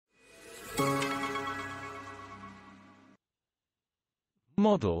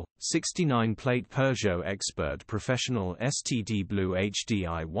Model, 69-plate Peugeot Expert Professional Std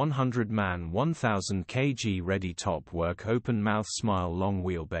BlueHDi 100 man 1000 kg ready top work open mouth smile long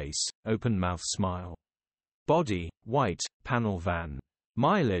wheelbase, open mouth smile. Body, white, panel van.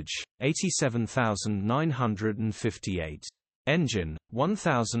 Mileage, 87,958. Engine,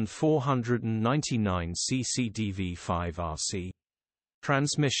 1499 cc DV5 RC.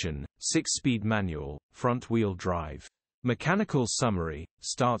 Transmission, 6-speed manual, front-wheel drive. Mechanical summary,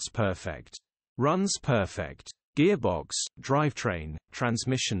 starts perfect. Runs perfect. Gearbox, drivetrain,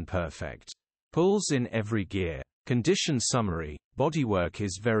 transmission perfect. Pulls in every gear. Condition summary, bodywork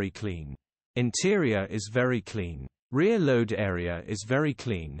is very clean. Interior is very clean. Rear load area is very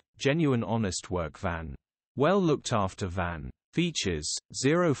clean, genuine honest work van. Well looked after van. Features,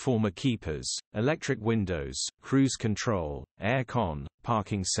 0 former keepers, electric windows, cruise control, air con,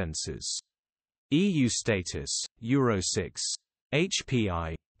 parking sensors. EU status, Euro 6.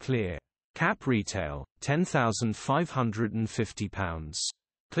 HPI, clear. Cap retail, £10,550.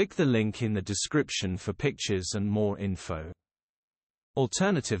 Click the link in the description for pictures and more info.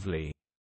 Alternatively,